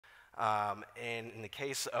And in the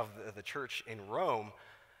case of the church in Rome,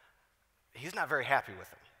 he's not very happy with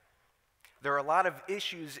them. There are a lot of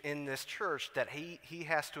issues in this church that he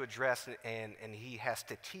has to address and he has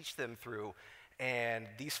to teach them through. And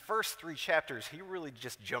these first 3 chapters, he really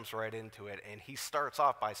just jumps right into it. And he starts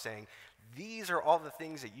off by saying, these are all the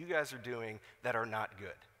things that you guys are doing that are not good,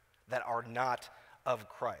 that are not of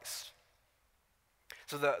Christ.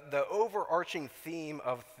 So the overarching theme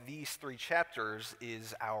of these 3 chapters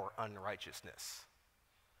is our unrighteousness.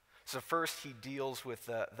 So first he deals with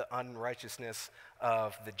the unrighteousness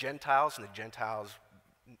of the Gentiles, and the Gentiles,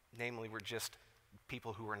 namely, were just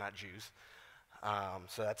people who were not Jews.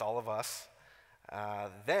 So that's all of us.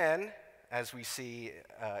 Then, as we see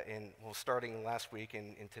starting last week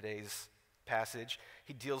in today's passage,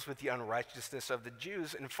 he deals with the unrighteousness of the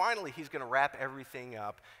Jews, and finally he's going to wrap everything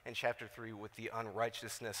up in chapter 3 with the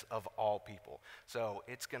unrighteousness of all people. So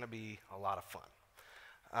it's going to be a lot of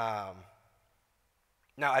fun.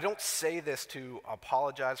 Now, I don't say this to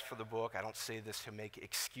apologize for the book. I don't say this to make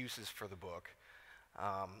excuses for the book.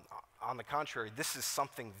 On the contrary, this is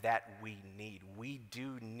something that we need. We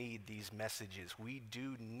do need these messages. We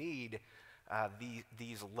do need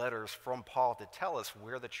these letters from Paul to tell us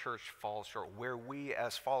where the church falls short, where we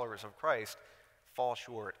as followers of Christ fall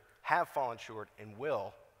short, have fallen short, and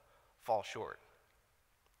will fall short.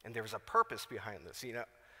 And there's a purpose behind this. You know,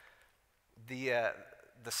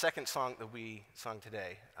 the second song that we sung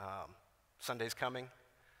today, Sunday's Coming,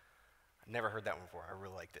 I never heard that one before. I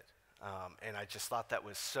really liked it. And I just thought that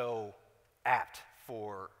was so apt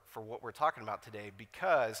for what we're talking about today,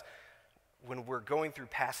 because when we're going through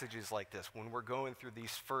passages like this, when we're going through these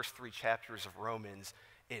first 3 chapters of Romans,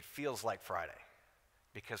 it feels like Friday,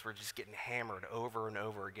 because we're just getting hammered over and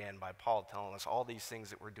over again by Paul telling us all these things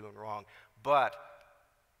that we're doing wrong. But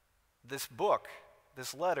this book,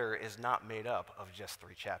 this letter, is not made up of just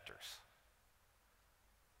 3 chapters.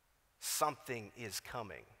 Something is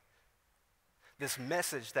coming. This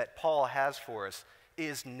message that Paul has for us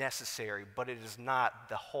is necessary, but it is not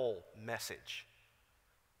the whole message.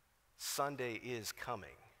 Sunday is coming,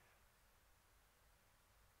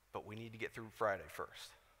 but we need to get through Friday first.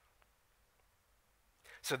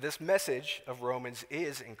 So this message of Romans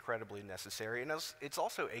is incredibly necessary, and it's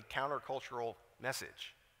also a countercultural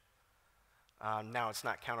message. Now, it's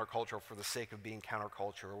not countercultural for the sake of being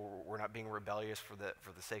countercultural. We're not being rebellious for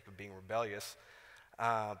the sake of being rebellious.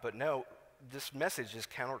 But no, this message is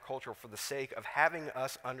countercultural for the sake of having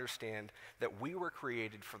us understand that we were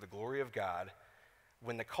created for the glory of God,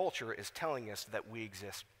 when the culture is telling us that we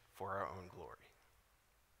exist for our own glory.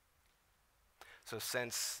 So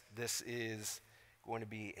since this is going to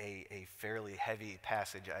be a fairly heavy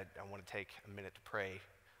passage, I want to take a minute to pray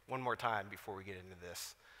one more time before we get into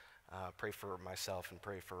this. Pray for myself and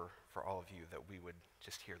pray for all of you that we would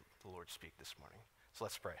just hear the Lord speak this morning. So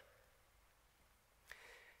let's pray.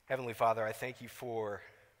 Heavenly Father, I thank you for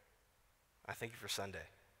Sunday.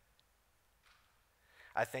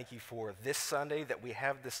 I thank you for this Sunday, that we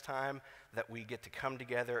have this time, that we get to come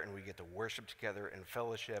together and we get to worship together in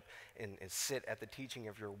fellowship and sit at the teaching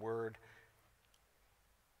of your word.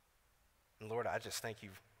 And Lord, I just thank you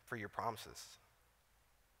for your promises,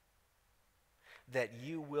 that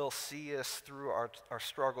you will see us through our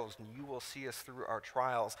struggles, and you will see us through our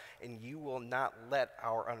trials, and you will not let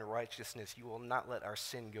our unrighteousness, you will not let our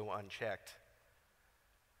sin go unchecked,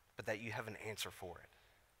 but that you have an answer for it.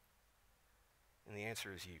 And the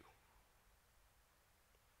answer is you.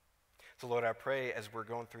 So Lord, I pray as we're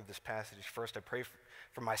going through this passage, first I pray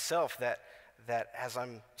for myself that as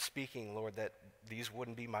I'm speaking, Lord, that these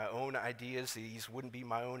wouldn't be my own ideas, these wouldn't be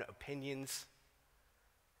my own opinions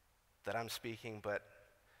that I'm speaking, but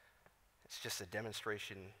it's just a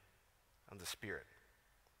demonstration of the Spirit.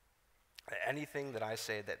 Anything that I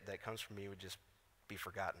say that comes from me would just be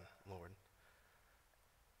forgotten, Lord.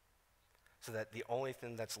 So that the only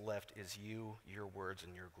thing that's left is you, your words,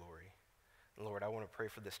 and your glory. And Lord, I want to pray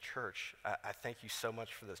for this church. I thank you so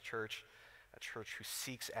much for this church, a church who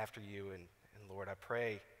seeks after you. And Lord, I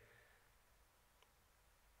pray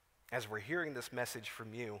as we're hearing this message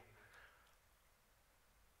from you,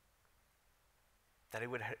 that it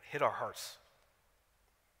would hit our hearts,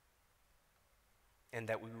 and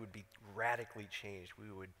that we would be radically changed.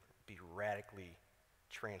 We would be radically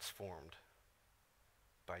transformed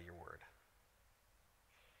by your word.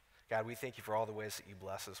 God, we thank you for all the ways that you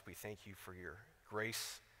bless us. We thank you for your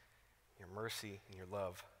grace, your mercy, and your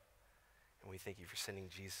love. And we thank you for sending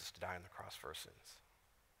Jesus to die on the cross for our sins.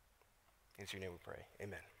 In your name we pray.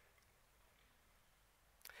 Amen.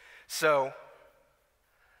 So,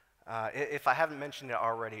 If I haven't mentioned it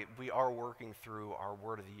already, we are working through our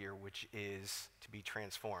word of the year, which is to be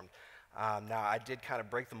transformed. Now, I did kind of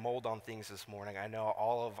break the mold on things this morning. I know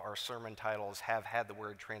all of our sermon titles have had the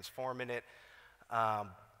word transform in it. I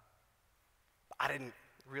didn't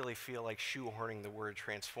really feel like shoehorning the word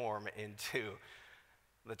transform into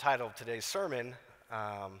the title of today's sermon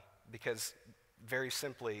because very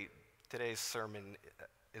simply, today's sermon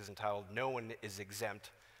is entitled, "No One is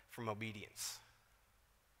Exempt from Obedience."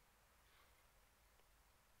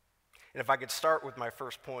 And if I could start with my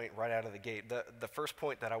first point right out of the gate, the first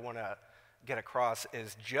point that I want to get across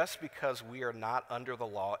is just because we are not under the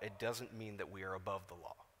law, it doesn't mean that we are above the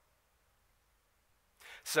law.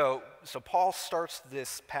 So Paul starts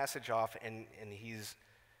this passage off and he's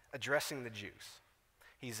addressing the Jews.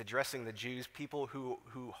 He's addressing the Jews, people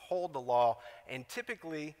who hold the law, and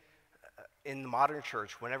typically in the modern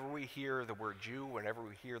church, whenever we hear the word Jew, whenever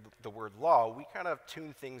we hear the word law, we kind of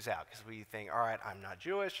tune things out because we think, all right, I'm not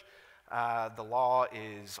Jewish. The law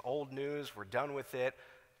is old news. We're done with it.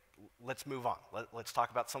 Let's move on. Let's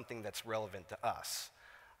talk about something that's relevant to us.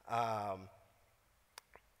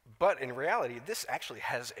 But in reality, this actually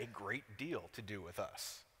has a great deal to do with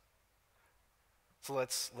us. So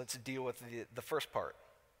let's deal with the first part.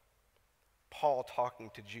 Paul talking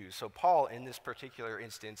to Jews. So Paul, in this particular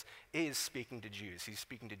instance, is speaking to Jews. He's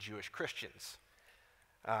speaking to Jewish Christians,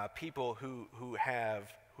 people who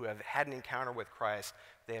have had an encounter with Christ.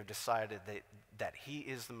 They have decided that he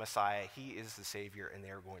is the Messiah, he is the Savior, and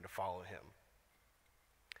they are going to follow him.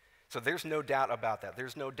 So there's no doubt about that.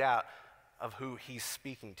 There's no doubt of who he's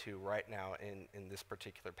speaking to right now in this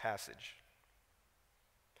particular passage.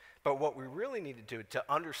 But what we really need to do to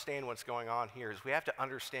understand what's going on here is we have to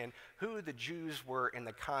understand who the Jews were in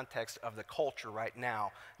the context of the culture right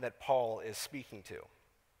now that Paul is speaking to.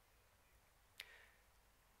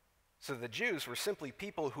 So the Jews were simply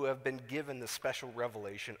people who have been given the special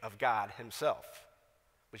revelation of God himself,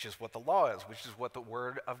 which is what the law is, which is what the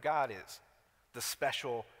word of God is, the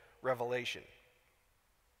special revelation.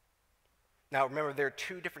 Now remember, there are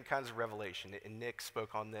two different kinds of revelation, and Nick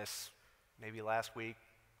spoke on this maybe last week,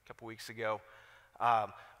 a couple weeks ago,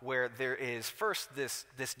 where there is first this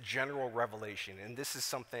general revelation, and this is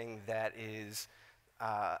something that is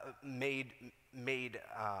made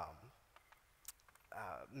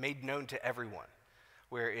known to everyone,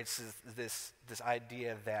 where it's this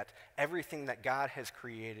idea that everything that God has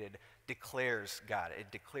created declares God.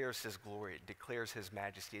 It declares his glory. It declares his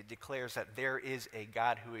majesty. It declares that there is a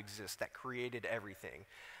God who exists that created everything.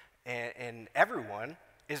 And everyone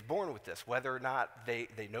is born with this. Whether or not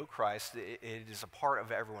they know Christ, it is a part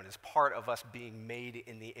of everyone. It's part of us being made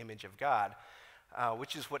in the image of God,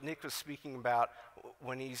 which is what Nick was speaking about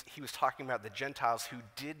when he was talking about the Gentiles who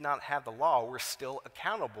did not have the law were still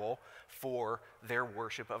accountable for their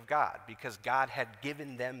worship of God because God had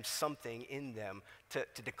given them something in them to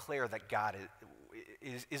declare that God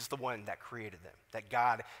is the one that created them, that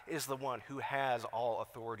God is the one who has all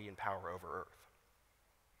authority and power over earth.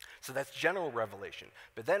 So that's general revelation.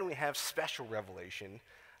 But then we have special revelation,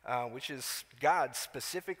 which is God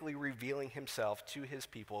specifically revealing himself to his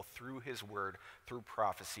people through his word, through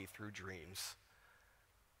prophecy, through dreams,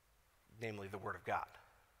 namely the word of God.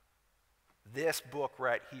 This book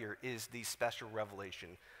right here is the special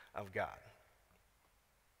revelation of God.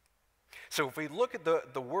 So if we look at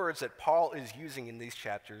the words that Paul is using in these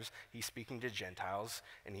chapters, he's speaking to Gentiles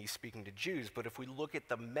and he's speaking to Jews. But if we look at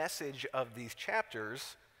the message of these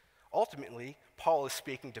chapters, ultimately, Paul is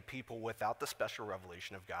speaking to people without the special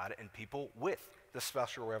revelation of God and people with the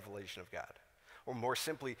special revelation of God. Or more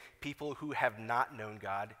simply, people who have not known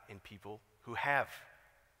God and people who have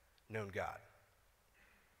known God.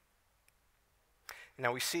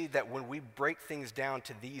 Now we see that when we break things down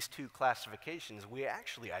to these two classifications, we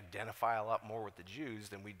actually identify a lot more with the Jews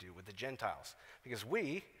than we do with the Gentiles. Because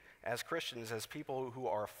we, as Christians, as people who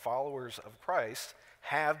are followers of Christ,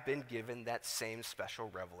 have been given that same special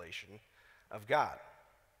revelation of God.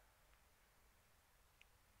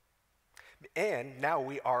 And now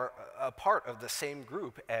we are a part of the same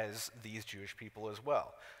group as these Jewish people as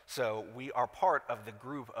well. So we are part of the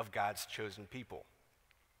group of God's chosen people.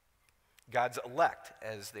 God's elect,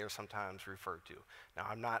 as they're sometimes referred to. Now,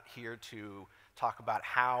 I'm not here to talk about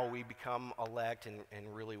how we become elect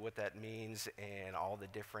and really what that means and all the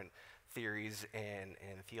different theories and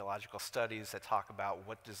theological studies that talk about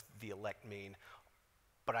what does the elect mean.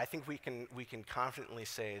 But I think we can confidently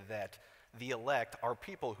say that the elect are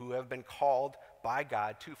people who have been called by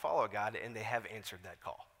God to follow God, and they have answered that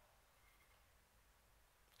call.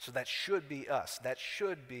 So that should be us. That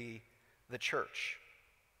should be the church.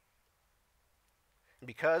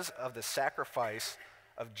 Because of the sacrifice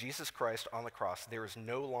of Jesus Christ on the cross, there is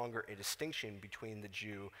no longer a distinction between the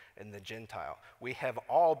Jew and the Gentile. We have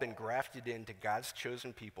all been grafted into God's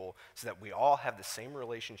chosen people so that we all have the same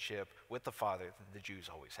relationship with the Father that the Jews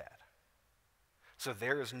always had. So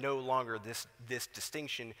there is no longer this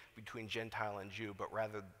distinction between Gentile and Jew, but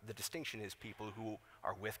rather the distinction is people who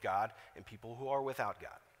are with God and people who are without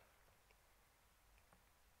God.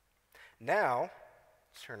 Now,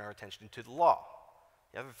 let's turn our attention to the law,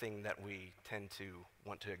 the other thing that we tend to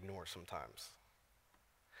want to ignore sometimes.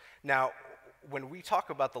 Now, when we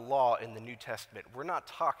talk about the law in the New Testament, we're not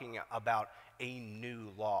talking about a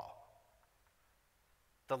new law.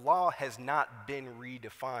 The law has not been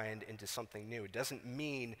redefined into something new. It doesn't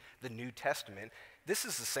mean the New Testament. This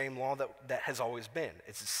is the same law that has always been.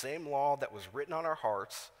 It's the same law that was written on our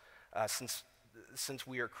hearts since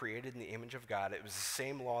we are created in the image of God. It was the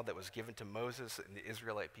same law that was given to Moses and the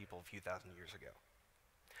Israelite people a few thousand years ago.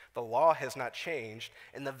 The law has not changed,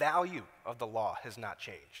 and the value of the law has not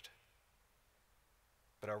changed.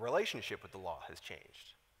 But our relationship with the law has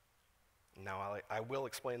changed. Now, I will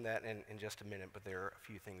explain that in just a minute, but there are a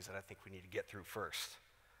few things that I think we need to get through first.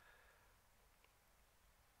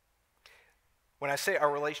 When I say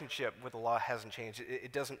our relationship with the law hasn't changed,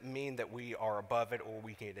 it doesn't mean that we are above it or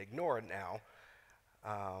we can ignore it now.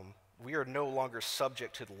 We are no longer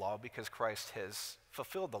subject to the law because Christ has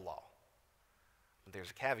fulfilled the law. But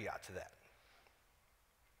there's a caveat to that.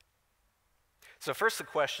 So first the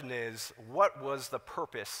question is, what was the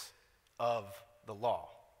purpose of the law?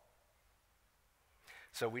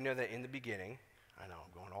 So we know that in the beginning, I know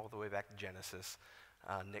I'm going all the way back to Genesis.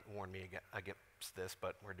 Nick warned me against this,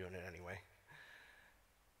 but we're doing it anyway.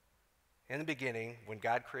 In the beginning, when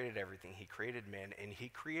God created everything, he created man, and he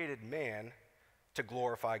created man to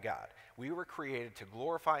glorify God. We were created to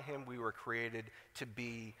glorify him. We were created to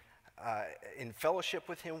be in fellowship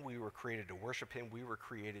with him. We were created to worship him. We were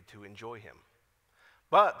created to enjoy him.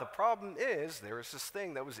 But the problem is there is this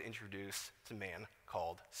thing that was introduced to man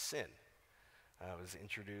called sin. It was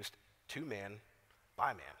introduced to man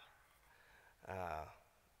by man.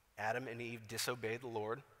 Adam and Eve disobeyed the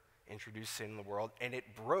Lord, introduced sin in the world, and it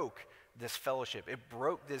broke this fellowship. It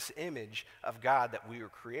broke this image of God that we were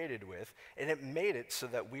created with, and it made it so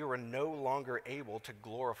that we were no longer able to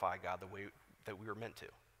glorify God the way that we were meant to,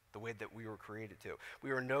 the way that we were created to.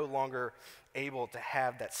 We were no longer able to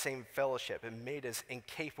have that same fellowship. It made us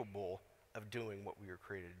incapable of doing what we were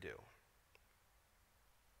created to do.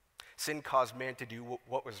 Sin caused man to do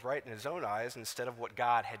what was right in his own eyes instead of what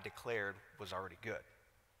God had declared was already good.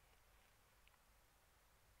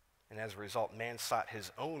 And as a result, man sought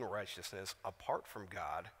his own righteousness apart from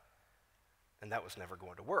God, and that was never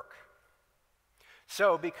going to work.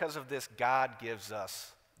 So because of this, God gives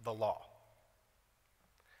us the law.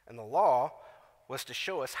 And the law was to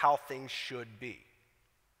show us how things should be.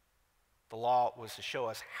 The law was to show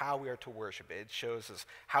us how we are to worship. It shows us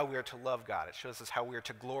how we are to love God. It shows us how we are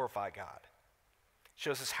to glorify God. It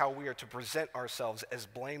shows us how we are to present ourselves as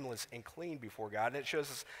blameless and clean before God. And it shows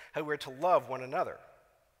us how we are to love one another.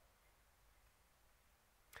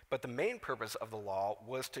 But the main purpose of the law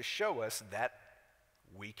was to show us that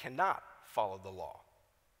we cannot follow the law.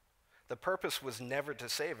 The purpose was never to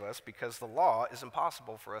save us because the law is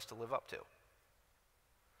impossible for us to live up to.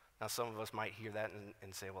 Now, some of us might hear that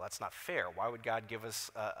and say, well, that's not fair. Why would God give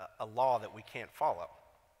us a law that we can't follow?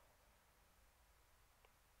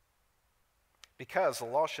 Because the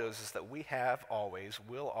law shows us that we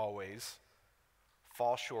will always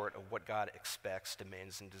fall short of what God expects,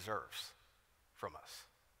 demands, and deserves from us.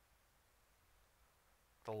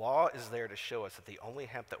 The law is there to show us that the only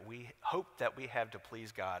hope that we have to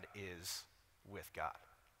please God is with God.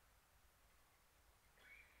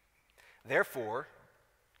 Therefore,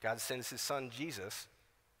 God sends his son Jesus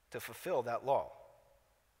to fulfill that law.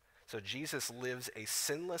 So Jesus lives a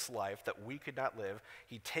sinless life that we could not live.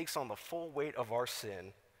 He takes on the full weight of our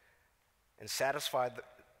sin and satisfied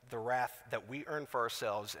the wrath that we earn for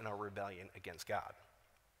ourselves in our rebellion against God.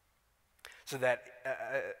 So that,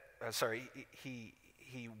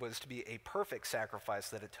 he was to be a perfect sacrifice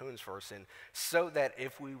that atones for our sin, so that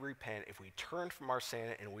if we repent, if we turn from our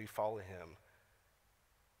sin and we follow him,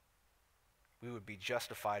 we would be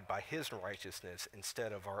justified by his righteousness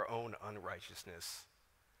instead of our own unrighteousness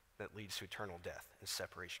that leads to eternal death and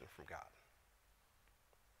separation from God.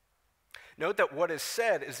 Note that what is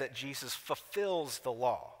said is that Jesus fulfills the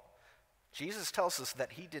law. Jesus tells us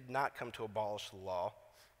that he did not come to abolish the law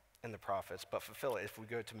and the prophets, but fulfill it. If we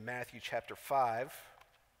go to Matthew chapter 5,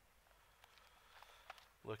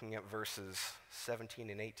 looking at verses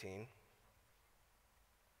 17 and 18,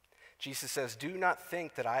 Jesus says, "Do not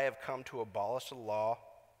think that I have come to abolish the law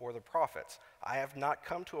or the prophets. I have not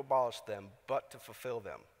come to abolish them, but to fulfill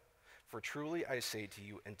them. For truly I say to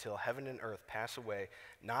you, until heaven and earth pass away,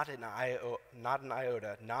 not an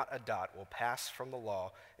iota, not a dot will pass from the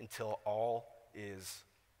law until all is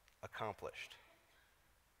accomplished.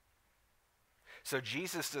 So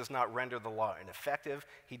Jesus does not render the law ineffective.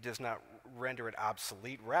 He does not render it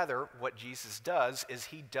obsolete. Rather, what Jesus does is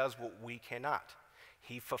he does what we cannot.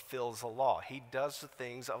 He fulfills the law. He does the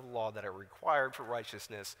things of the law that are required for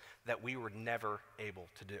righteousness that we were never able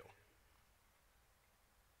to do.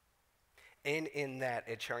 And in that,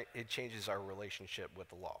 it changes our relationship with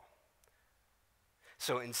the law.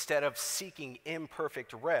 So instead of seeking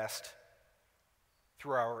imperfect rest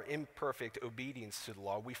through our imperfect obedience to the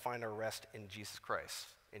law, we find our rest in Jesus Christ,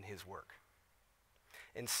 in his work.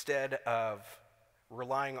 Instead of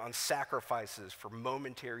relying on sacrifices for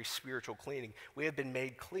momentary spiritual cleaning, we have been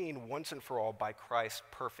made clean once and for all by Christ's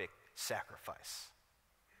perfect sacrifice.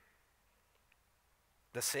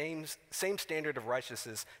 The same standard of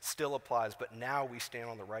righteousness still applies, but now we stand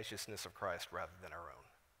on the righteousness of Christ rather than our own.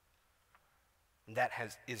 And that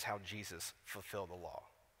is how Jesus fulfilled the law.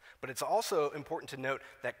 But it's also important to note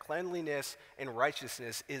that cleanliness and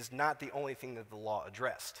righteousness is not the only thing that the law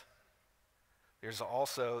addressed. There's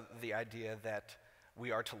also the idea that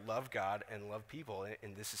we are to love God and love people,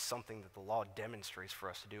 and this is something that the law demonstrates for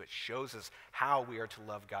us to do. It shows us how we are to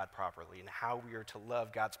love God properly and how we are to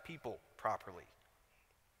love God's people properly.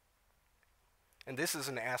 And this is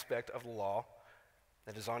an aspect of the law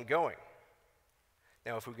that is ongoing.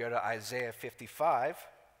 Now, if we go to Isaiah 55,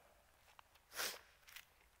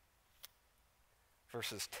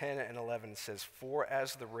 verses 10 and 11, it says, "For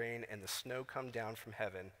as the rain and the snow come down from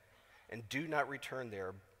heaven, and do not return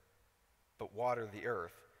there, but water the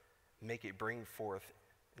earth, make it bring forth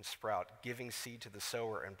and sprout, giving seed to the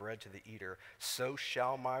sower and bread to the eater, so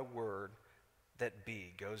shall my word that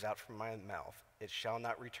goes out from my mouth. It shall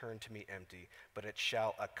not return to me empty, but it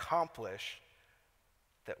shall accomplish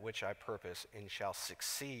that which I purpose, and shall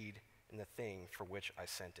succeed in the thing for which I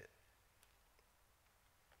sent it."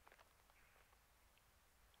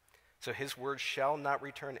 So his word shall not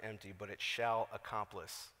return empty, but it shall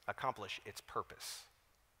accomplish its purpose.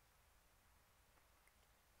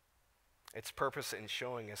 Its purpose in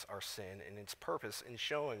showing us our sin, and its purpose in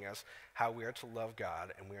showing us how we are to love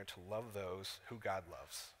God, and we are to love those who God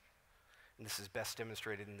loves. And this is best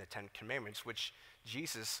demonstrated in the 10 Commandments, which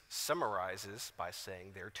Jesus summarizes by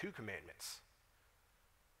saying there are 2 commandments: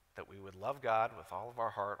 that we would love God with all of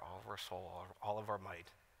our heart, all of our soul, all of our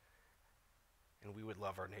might, and we would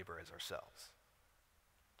love our neighbor as ourselves.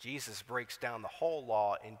 Jesus breaks down the whole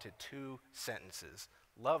law into 2 sentences: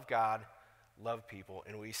 love God, love people,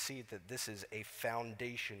 and we see that this is a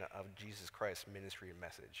foundation of Jesus Christ's ministry and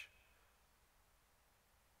message.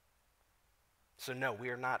 So no, we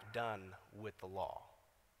are not done with the law.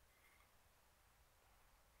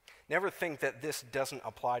 Never think that this doesn't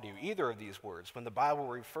apply to you, either of these words. When the Bible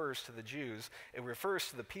refers to the Jews, it refers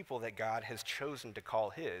to the people that God has chosen to call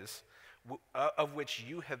his, of which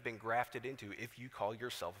you have been grafted into if you call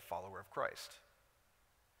yourself a follower of Christ.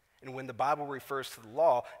 And when the Bible refers to the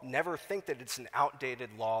law, never think that it's an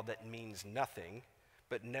outdated law that means nothing,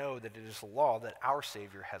 but know that it is a law that our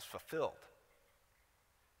Savior has fulfilled.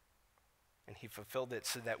 And he fulfilled it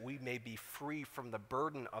so that we may be free from the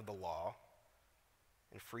burden of the law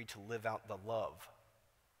and free to live out the love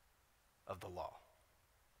of the law.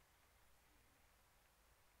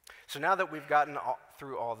 So now that we've gotten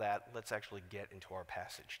through all that, let's actually get into our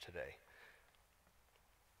passage today.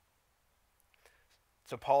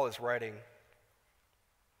 So Paul is writing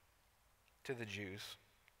to the Jews,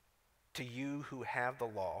 "To you who have the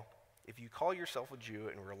law, if you call yourself a Jew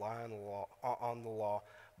and rely on the law,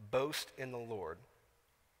 boast in the Lord."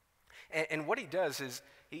 And what he does is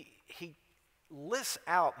he lists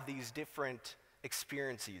out these different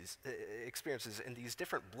experiences and these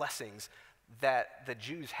different blessings that the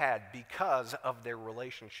Jews had because of their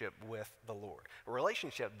relationship with the Lord, a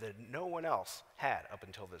relationship that no one else had up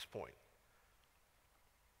until this point.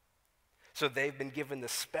 So they've been given the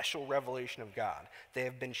special revelation of God. They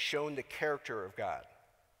have been shown the character of God.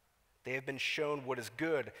 They have been shown what is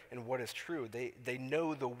good and what is true. They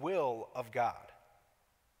know the will of God.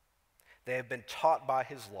 They have been taught by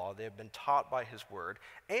his law. They have been taught by his word.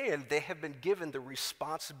 And they have been given the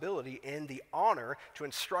responsibility and the honor to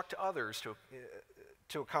instruct others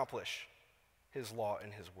to accomplish his law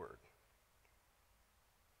and his word.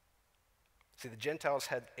 See, the Gentiles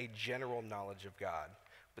had a general knowledge of God,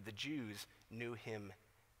 but the Jews knew him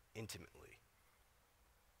intimately.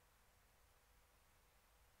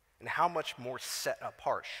 And how much more set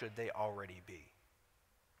apart should they already be?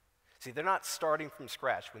 See, they're not starting from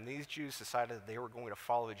scratch. When these Jews decided that they were going to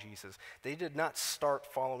follow Jesus, they did not start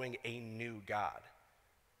following a new God.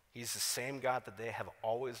 He's the same God that they have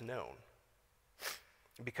always known.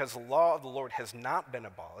 Because the law of the Lord has not been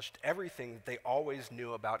abolished, everything that they always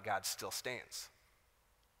knew about God still stands.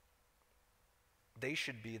 They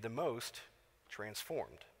should be the most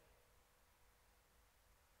transformed.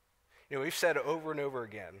 You know, we've said over and over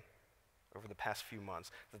again over the past few months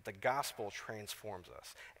that the gospel transforms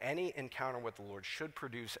us. Any encounter with the Lord should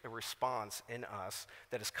produce a response in us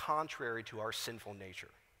that is contrary to our sinful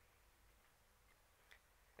nature.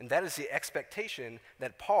 And that is the expectation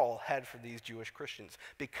that Paul had for these Jewish Christians.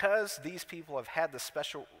 Because these people have had this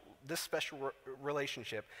special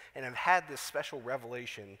relationship and have had this special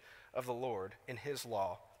revelation of the Lord in his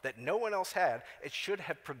law that no one else had, it should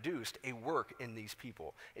have produced a work in these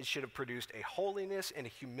people. It should have produced a holiness and a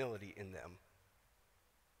humility in them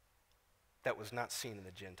that was not seen in the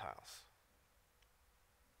Gentiles.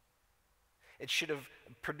 It should have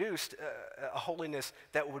produced a holiness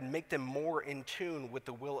that would make them more in tune with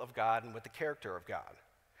the will of God and with the character of God.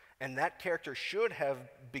 And that character should have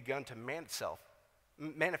begun to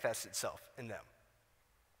manifest itself in them.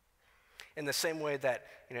 In the same way that,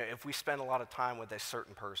 you know, if we spend a lot of time with a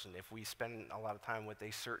certain person, if we spend a lot of time with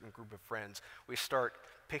a certain group of friends, we start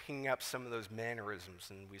picking up some of those mannerisms,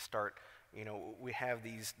 and we start, you know, we have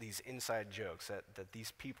these inside jokes that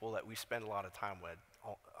these people that we spend a lot of time with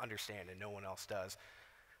understand and no one else does.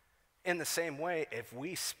 In the same way, if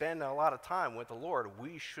we spend a lot of time with the Lord,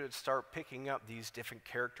 we should start picking up these different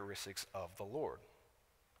characteristics of the Lord.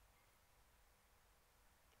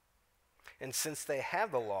 And since they have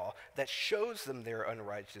the law that shows them their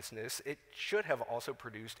unrighteousness, it should have also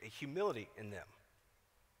produced a humility in them.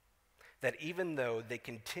 That even though they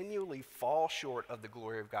continually fall short of the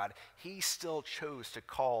glory of God, he still chose to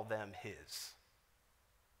call them his.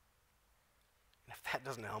 And if that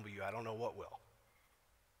doesn't humble you, I don't know what will.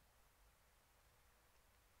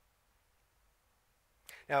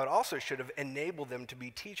 Now, it also should have enabled them to be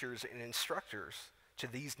teachers and instructors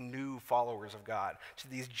to these new followers of God, to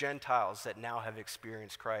these Gentiles that now have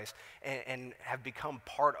experienced Christ and have become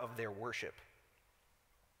part of their worship.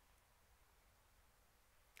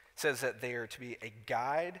 It says that they are to be a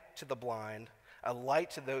guide to the blind, a light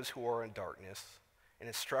to those who are in darkness, an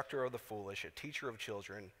instructor of the foolish, a teacher of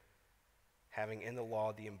children, having in the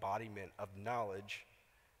law the embodiment of knowledge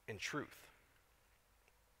and truth.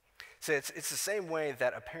 So it's the same way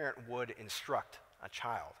that a parent would instruct a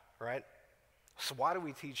child, right? So why do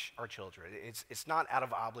we teach our children? It's not out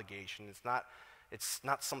of obligation. It's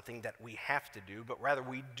not something that we have to do, but rather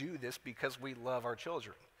we do this because we love our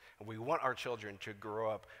children. And we want our children to grow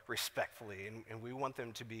up respectfully, and we want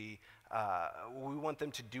them to be, we want them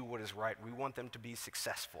to do what is right. We want them to be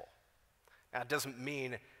successful. Now, it doesn't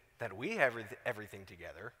mean that we have everything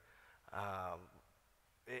together.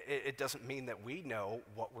 It doesn't mean that we know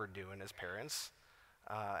what we're doing as parents.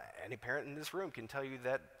 Any parent in this room can tell you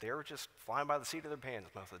that they're just flying by the seat of their pants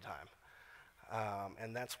most of the time.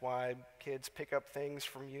 And that's why kids pick up things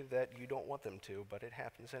from you that you don't want them to, but it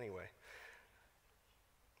happens anyway.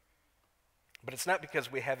 But it's not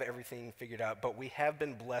because we have everything figured out, but we have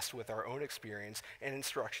been blessed with our own experience and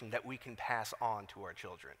instruction that we can pass on to our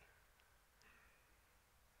children.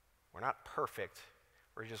 We're not perfect.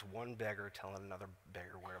 We're just one beggar telling another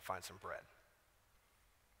beggar where to find some bread.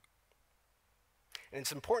 And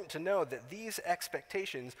it's important to know that these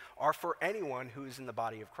expectations are for anyone who is in the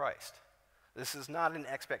body of Christ. This is not an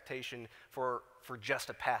expectation for just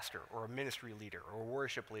a pastor or a ministry leader or a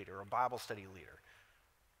worship leader or a Bible study leader.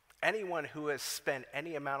 Anyone who has spent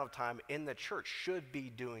any amount of time in the church should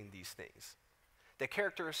be doing these things. The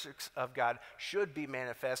characteristics of God should be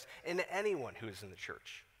manifest in anyone who is in the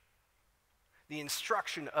church. The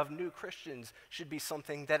instruction of new Christians should be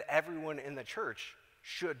something that everyone in the church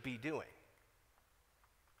should be doing.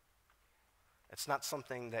 It's not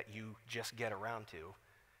something that you just get around to.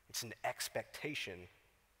 It's an expectation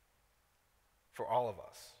for all of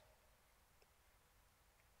us.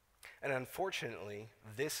 And unfortunately,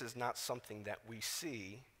 this is not something that we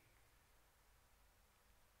see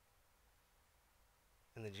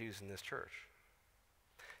in the Jews in this church.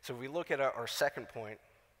 So if we look at our second point,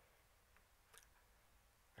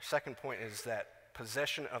 our second point is that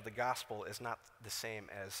possession of the gospel is not the same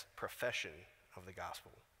as profession of the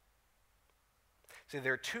gospel. See,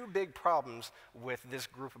 there are two big problems with this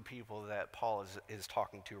group of people that Paul is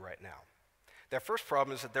talking to right now. Their first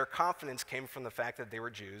problem is that their confidence came from the fact that they were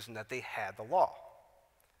Jews and that they had the law.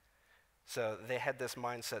 So they had this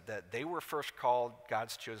mindset that they were first called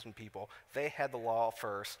God's chosen people. They had the law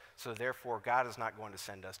first, so therefore God is not going to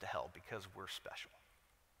send us to hell because we're special.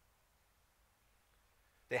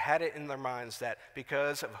 They had it in their minds that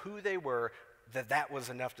because of who they were, that was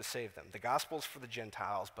enough to save them. The gospel's for the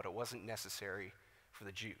Gentiles, but it wasn't necessary for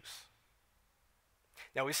the Jews.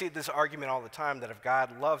 Now, we see this argument all the time that if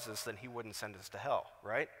God loves us, then he wouldn't send us to hell,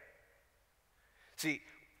 right? See,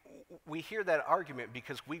 we hear that argument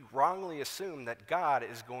because we wrongly assume that God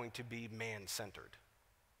is going to be man-centered.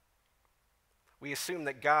 We assume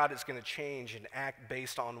that God is going to change and act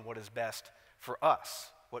based on what is best for us,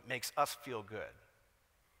 what makes us feel good,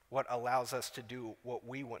 what allows us to do what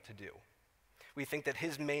we want to do. We think that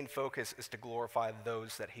his main focus is to glorify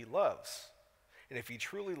those that he loves. And if he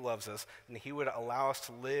truly loves us, then he would allow us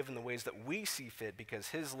to live in the ways that we see fit because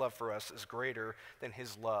his love for us is greater than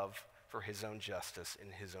his love for his own justice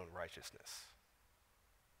and his own righteousness.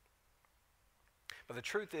 But the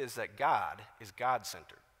truth is that God is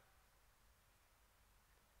God-centered.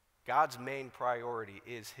 God's main priority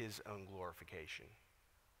is his own glorification.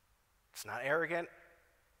 It's not arrogant.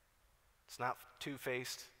 It's not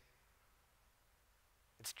two-faced.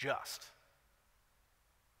 It's just.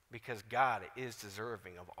 Because God is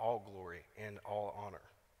deserving of all glory and all honor.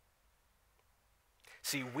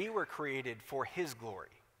 See, we were created for his glory.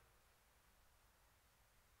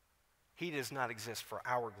 He does not exist for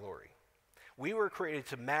our glory. We were created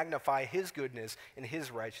to magnify his goodness and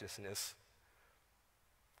his righteousness.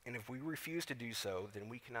 And if we refuse to do so, then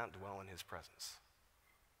we cannot dwell in his presence.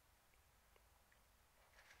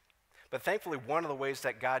 But thankfully, one of the ways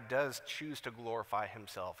that God does choose to glorify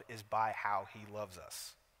himself is by how he loves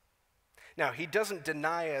us. Now, he doesn't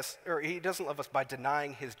deny us, or he doesn't love us by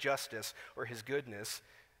denying his justice or his goodness.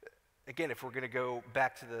 Again, if we're going to go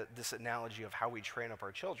back to this analogy of how we train up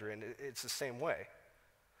our children, it's the same way.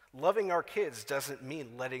 Loving our kids doesn't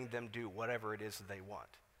mean letting them do whatever it is that they want.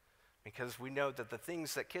 Because we know that the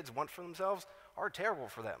things that kids want for themselves are terrible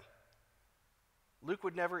for them. Luke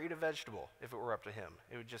would never eat a vegetable if it were up to him.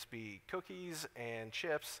 It would just be cookies and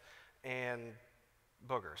chips and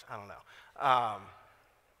boogers. I don't know.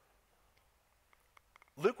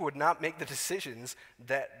 Luke would not make the decisions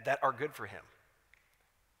that are good for him.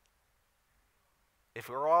 If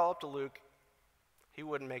it were all up to Luke, he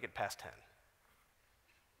wouldn't make it past 10.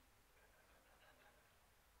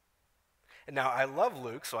 And now, I love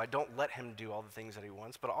Luke, so I don't let him do all the things that he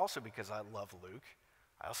wants, but also because I love Luke,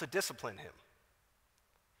 I also discipline him.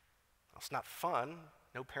 It's not fun.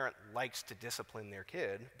 No parent likes to discipline their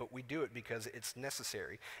kid, but we do it because it's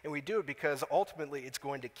necessary. And we do it because ultimately it's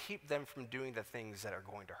going to keep them from doing the things that are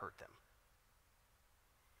going to hurt them.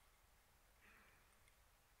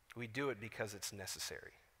 We do it because it's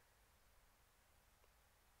necessary.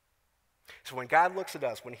 So when God looks at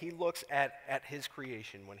us, when he looks at his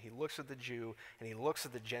creation, when he looks at the Jew and he looks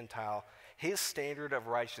at the Gentile, his standard of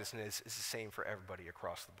righteousness is the same for everybody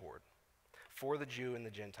across the board. For the Jew and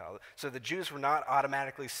the Gentile. So the Jews were not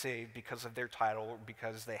automatically saved because of their title or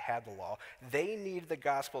because they had the law. They needed the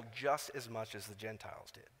gospel just as much as the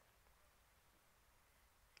Gentiles did.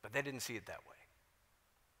 But they didn't see it that way.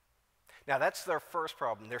 Now that's their first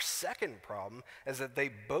problem. Their second problem is that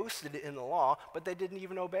they boasted in the law, but they didn't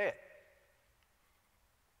even obey it.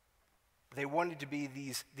 They wanted to be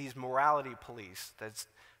these morality police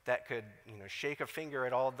that could, shake a finger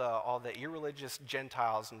at all the irreligious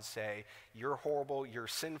Gentiles and say, you're horrible, you're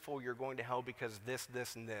sinful, you're going to hell because this,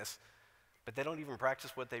 and this. But they don't even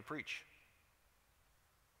practice what they preach.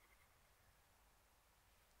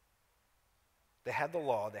 They had the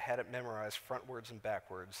law, they had it memorized frontwards and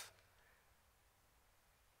backwards,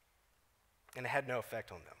 and it had no effect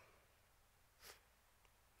on them.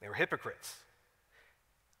 They were hypocrites.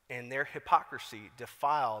 And their hypocrisy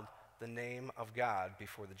defiled the name of God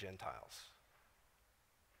before the Gentiles.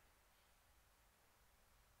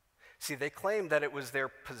 See, they claimed that it was their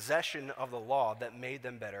possession of the law that made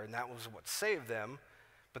them better, and that was what saved them,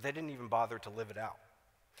 but they didn't even bother to live it out.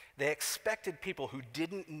 They expected people who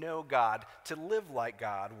didn't know God to live like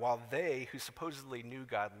God, while they, who supposedly knew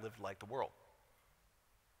God, lived like the world.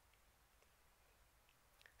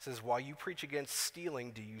 It says, while you preach against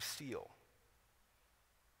stealing, do you steal?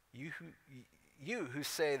 You who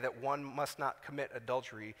say that one must not commit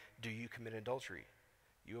adultery, do you commit adultery?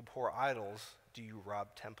 You abhor idols, do you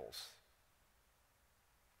rob temples?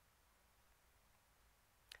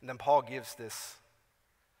 And then Paul gives this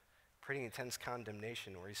pretty intense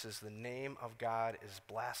condemnation where he says, the name of God is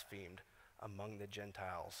blasphemed among the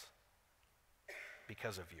Gentiles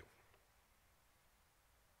because of you.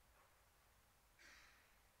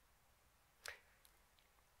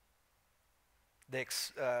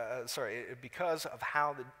 Because of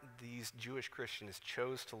how these Jewish Christians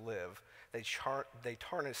chose to live, they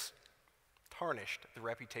tarnished the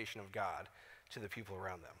reputation of God to the people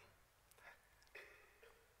around them.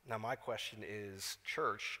 Now, my question is,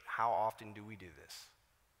 church, how often do we do this?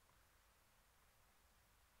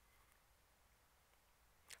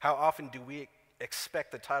 How often do we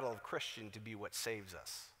expect the title of Christian to be what saves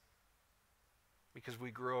us? Because we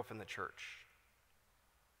grew up in the church.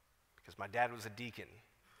 Because my dad was a deacon.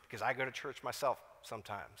 Because I go to church myself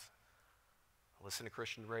sometimes. I listen to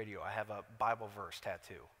Christian radio. I have a Bible verse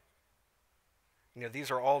tattoo. You know, these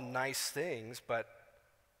are all nice things, but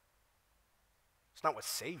it's not what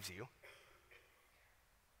saves you.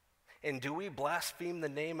 And do we blaspheme the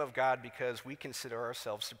name of God because we consider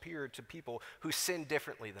ourselves superior to people who sin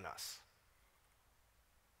differently than us?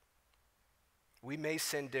 We may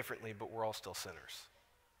sin differently, but we're all still sinners.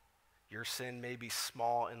 Your sin may be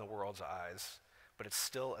small in the world's eyes, but it's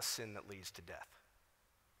still a sin that leads to death.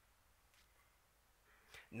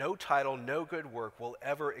 No title, no good work will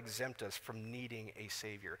ever exempt us from needing a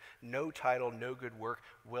Savior. No title, no good work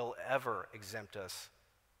will ever exempt us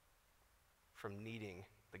from needing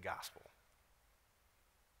the gospel.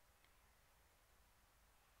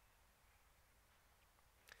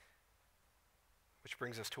 Which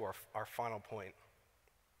brings us to our final point.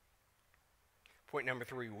 Point number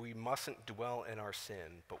 3, we mustn't dwell in our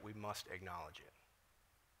sin, but we must acknowledge it.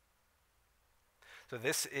 So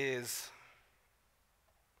this is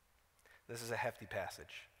a hefty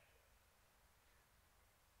passage.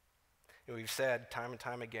 And we've said time and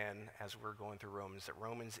time again as we're going through Romans that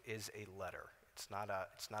Romans is a letter. It's not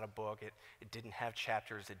a book. It didn't have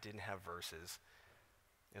chapters. It didn't have verses.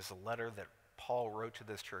 It's a letter that Paul wrote to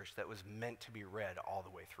this church that was meant to be read all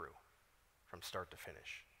the way through, from start to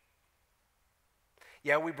finish.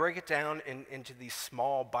 Yeah, we break it down into these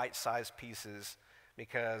small bite-sized pieces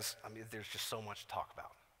because, there's just so much to talk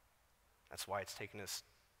about. That's why it's taken us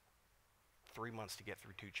 3 months to get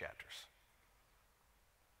through 2 chapters.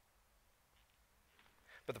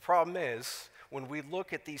 But the problem is, when we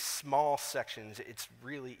look at these small sections, it's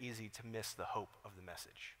really easy to miss the hope of the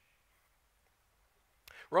message.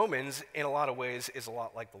 Romans, in a lot of ways, is a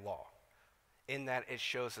lot like the law, in that it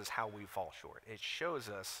shows us how we fall short. It shows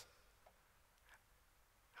us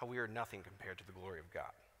how we are nothing compared to the glory of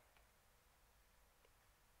God.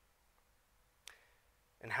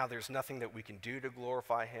 And how there's nothing that we can do to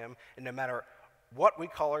glorify him. And no matter what we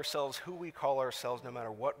call ourselves, who we call ourselves, no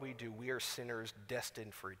matter what we do, we are sinners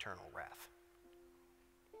destined for eternal wrath.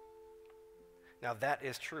 Now that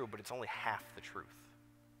is true, but it's only half the truth.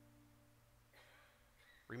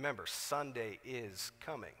 Remember, Sunday is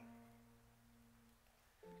coming.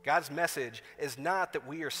 God's message is not that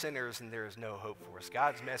we are sinners and there is no hope for us.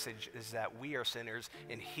 God's message is that we are sinners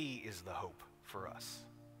and he is the hope for us.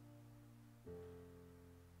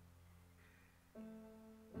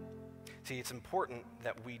 See, it's important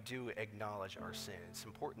that we do acknowledge our sin. It's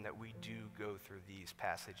important that we do go through these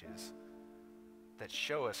passages that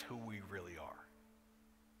show us who we really are.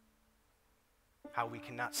 How we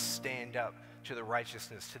cannot stand up to the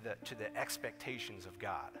righteousness, to the expectations of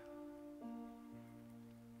God.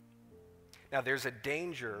 Now, there's a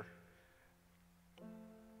danger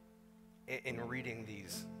in reading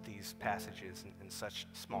these passages in such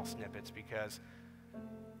small snippets because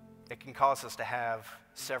it can cause us to have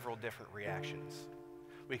several different reactions.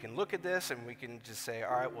 We can look at this and we can just say,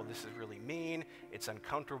 all right, well, this is really mean. It's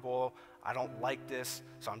uncomfortable. I don't like this,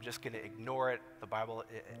 so I'm just going to ignore it. The Bible,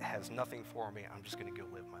 it has nothing for me. I'm just going to go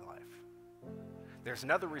live my life. There's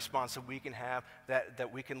another response that we can have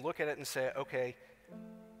that we can look at it and say, okay,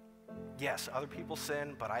 yes, other people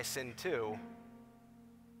sin, but I sin too.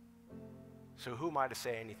 So who am I to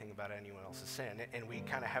say anything about anyone else's sin? And we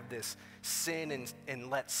kind of have this sin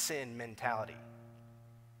and let sin mentality.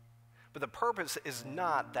 But the purpose is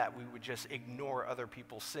not that we would just ignore other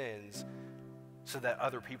people's sins so that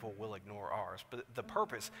other people will ignore ours. But the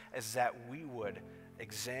purpose is that we would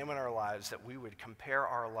examine our lives, that we would compare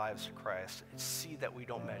our lives to Christ and see that we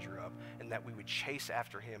don't measure up, and that we would chase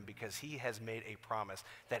after him because he has made a promise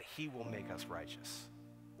that he will make us righteous.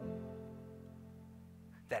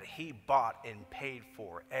 That he bought and paid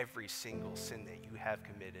for every single sin that you have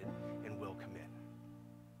committed and will commit.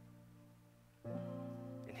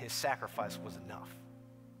 And his sacrifice was enough.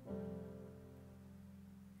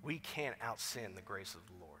 We can't out-sin the grace of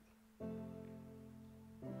the Lord.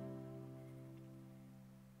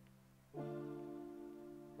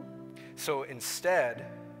 So instead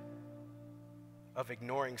of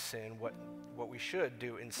ignoring sin, what we should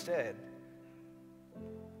do instead,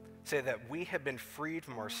 say that we have been freed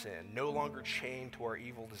from our sin, no longer chained to our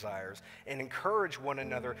evil desires, and encourage one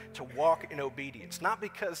another to walk in obedience. Not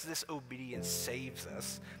because this obedience saves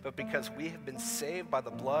us, but because we have been saved by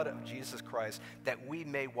the blood of Jesus Christ, that we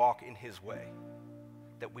may walk in his way.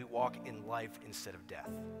 that we walk in life instead of death.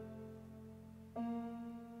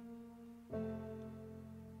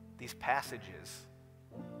 These passages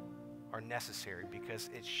are necessary because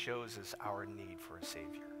it shows us our need for a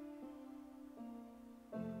Savior.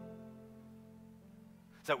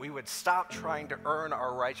 So that we would stop trying to earn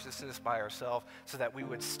our righteousness by ourselves, so that we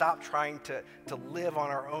would stop trying to live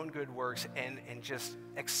on our own good works and just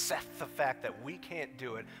accept the fact that we can't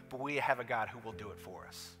do it, but we have a God who will do it for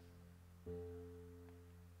us.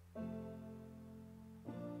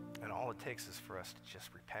 And all it takes is for us to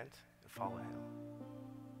just repent and follow him.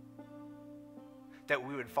 That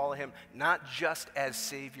we would follow him not just as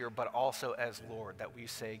Savior, but also as Lord. That we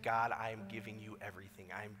say, God, I am giving you everything.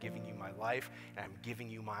 I am giving you my life, and I'm giving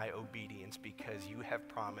you my obedience because you have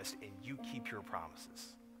promised and you keep your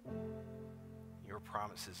promises. Your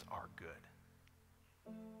promises are good.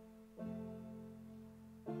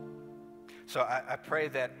 So I pray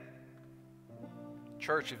that,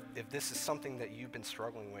 church, if this is something that you've been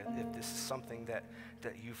struggling with, if this is something that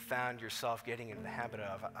you found yourself getting into the habit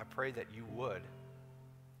of, I pray that you would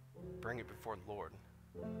bring it before the Lord.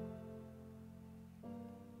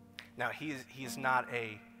 Now, he is not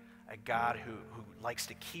a God who likes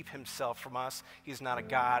to keep himself from us. He's not a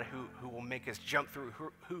God who will make us jump through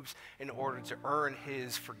hoops in order to earn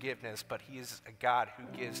his forgiveness, but he is a God who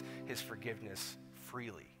gives his forgiveness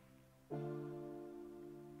freely.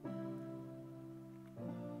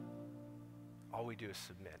 All we do is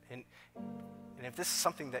submit. And if this is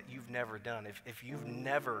something that you've never done, if you've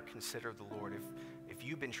never considered the Lord, if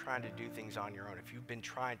you've been trying to do things on your own, if you've been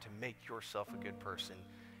trying to make yourself a good person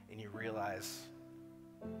and you realize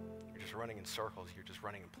you're just running in circles, you're just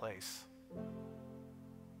running in place,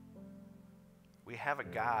 we have a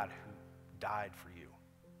God who died for you.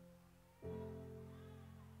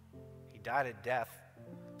 He died a death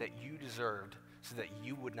that you deserved so that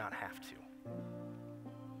you would not have to.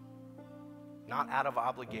 Not out of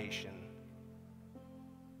obligation,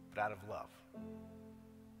 but out of love.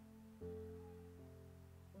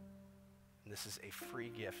 And this is a free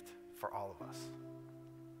gift for all of us.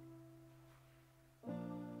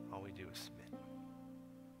 All we do is submit.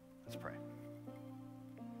 Let's pray.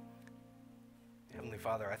 Heavenly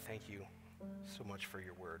Father, I thank you so much for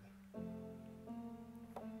your word.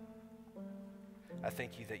 I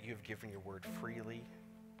thank you that you have given your word freely.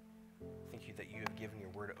 Thank you that you have given your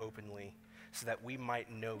word openly so that we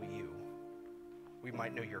might know you. We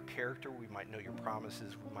might know your character. We might know your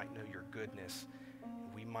promises. We might know your goodness.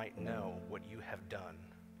 We might know what you have done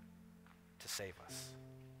to save us.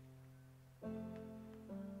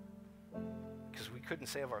 Because we couldn't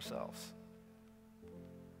save ourselves.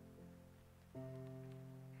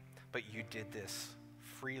 But you did this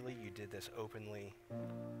freely. You did this openly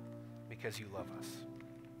because you love us.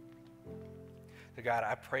 So God,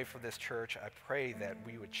 I pray for this church. I pray that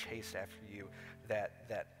we would chase after you,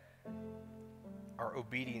 that our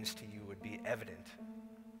obedience to you would be evident.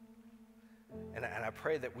 And I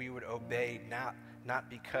pray that we would obey not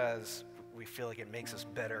because we feel like it makes us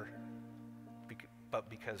better, but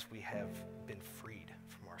because we have been freed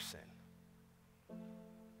from our sin.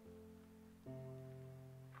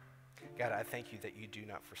 God, I thank you that you do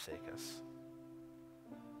not forsake us.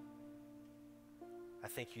 I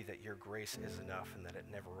thank you that your grace is enough and that it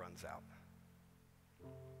never runs out.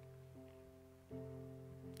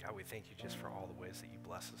 God, we thank you just for all the ways that you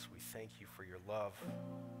bless us. We thank you for your love.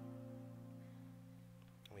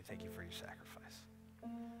 And we thank you for your sacrifice.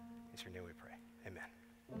 In your name we pray.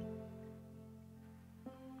 Amen.